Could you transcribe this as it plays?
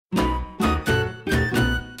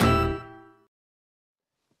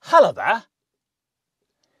Hello there.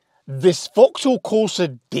 This Vauxhall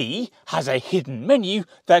Corsa D has a hidden menu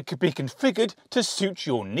that could be configured to suit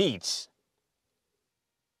your needs.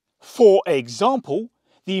 For example,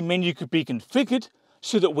 the menu could be configured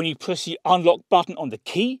so that when you press the unlock button on the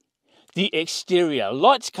key, the exterior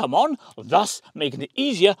lights come on, thus making it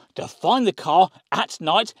easier to find the car at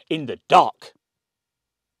night in the dark.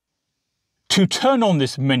 To turn on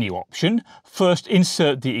this menu option, first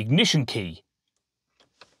insert the ignition key.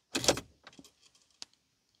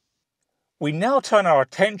 We now turn our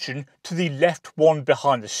attention to the left wand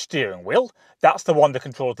behind the steering wheel, that's the one that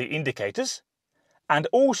controls the indicators, and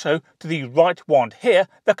also to the right wand here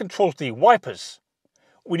that controls the wipers.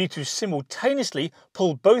 We need to simultaneously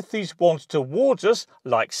pull both these wands towards us,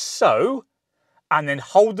 like so, and then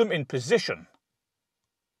hold them in position.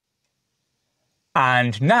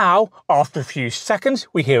 And now, after a few seconds,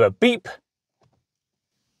 we hear a beep,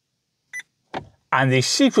 and the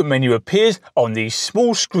secret menu appears on the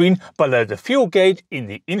small screen below the fuel gauge in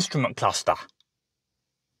the instrument cluster.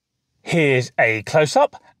 Here's a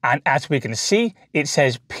close-up, and as we can see, it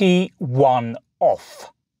says P1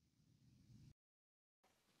 off.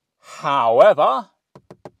 However,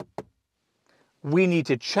 we need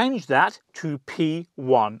to change that to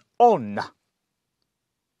P1 on.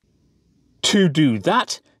 To do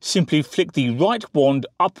that, simply flick the right wand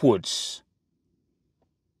upwards.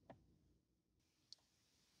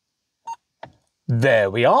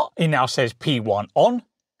 There we are, it now says P1 on.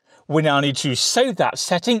 We now need to save that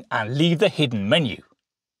setting and leave the hidden menu.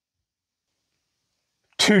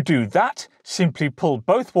 To do that, simply pull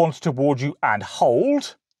both wands towards you and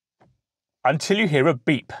hold until you hear a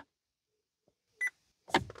beep.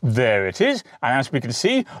 There it is, and as we can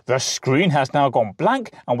see, the screen has now gone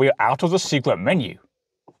blank and we are out of the secret menu.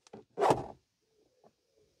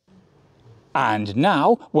 And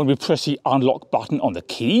now, when we press the unlock button on the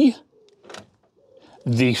key,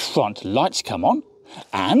 the front lights come on,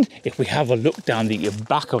 and if we have a look down the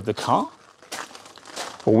back of the car,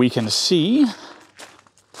 we can see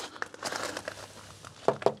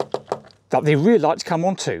that the rear lights come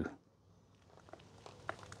on too.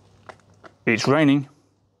 It's raining.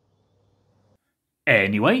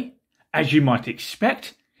 Anyway, as you might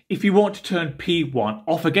expect, if you want to turn P1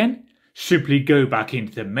 off again, simply go back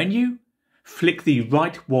into the menu, flick the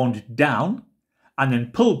right wand down, and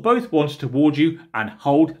then pull both wands towards you and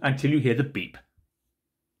hold until you hear the beep.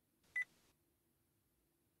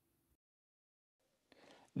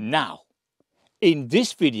 Now, in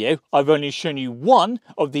this video, I've only shown you one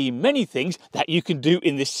of the many things that you can do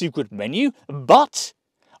in this secret menu, but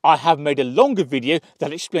I have made a longer video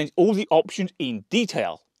that explains all the options in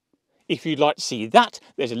detail. If you'd like to see that,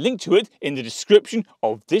 there's a link to it in the description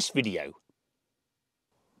of this video.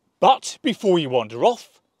 But before you wander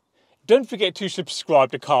off, don't forget to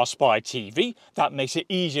subscribe to Car Spy TV, that makes it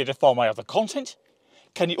easier to find my other content.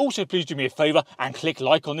 Can you also please do me a favour and click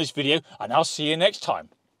like on this video, and I'll see you next time.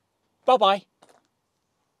 Bye bye.